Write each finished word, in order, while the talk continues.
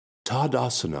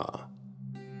Tadasana.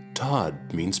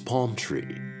 Tad means palm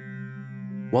tree.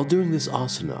 While doing this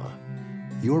asana,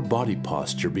 your body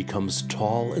posture becomes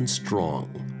tall and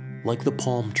strong, like the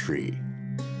palm tree.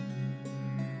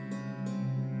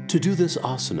 To do this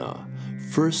asana,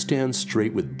 first stand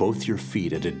straight with both your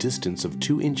feet at a distance of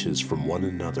 2 inches from one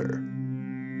another.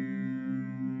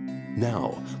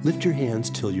 Now, lift your hands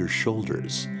till your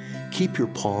shoulders. Keep your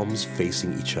palms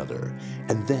facing each other,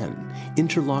 and then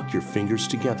interlock your fingers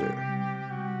together.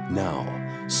 Now,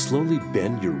 slowly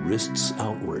bend your wrists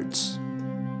outwards.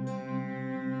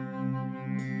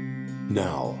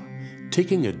 Now,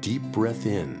 taking a deep breath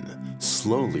in,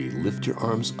 slowly lift your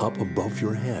arms up above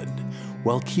your head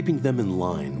while keeping them in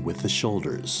line with the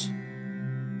shoulders.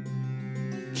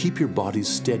 Keep your body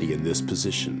steady in this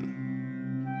position.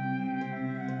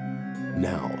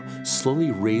 Now,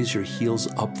 slowly raise your heels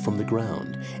up from the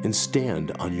ground and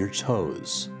stand on your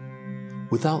toes.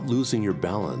 Without losing your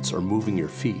balance or moving your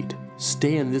feet,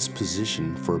 stay in this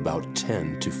position for about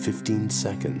 10 to 15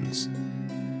 seconds.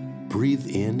 Breathe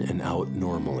in and out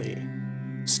normally.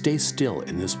 Stay still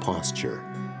in this posture.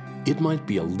 It might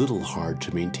be a little hard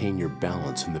to maintain your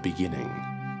balance in the beginning.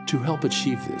 To help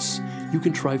achieve this, you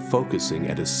can try focusing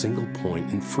at a single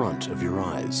point in front of your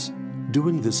eyes.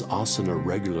 Doing this asana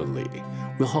regularly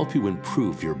will help you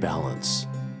improve your balance.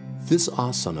 This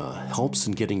asana helps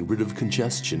in getting rid of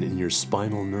congestion in your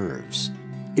spinal nerves.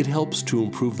 It helps to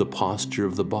improve the posture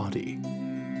of the body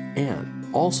and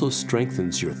also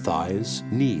strengthens your thighs,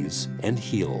 knees, and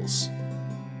heels.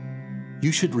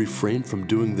 You should refrain from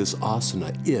doing this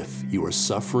asana if you are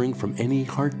suffering from any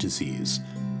heart disease,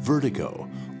 vertigo,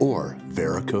 or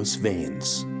varicose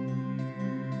veins.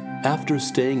 After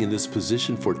staying in this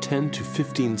position for 10 to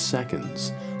 15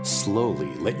 seconds,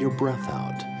 slowly let your breath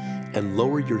out and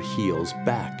lower your heels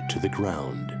back to the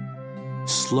ground.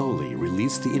 Slowly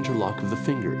release the interlock of the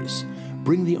fingers,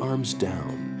 bring the arms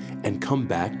down, and come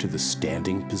back to the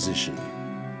standing position.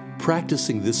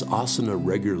 Practicing this asana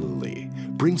regularly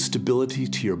brings stability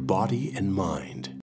to your body and mind.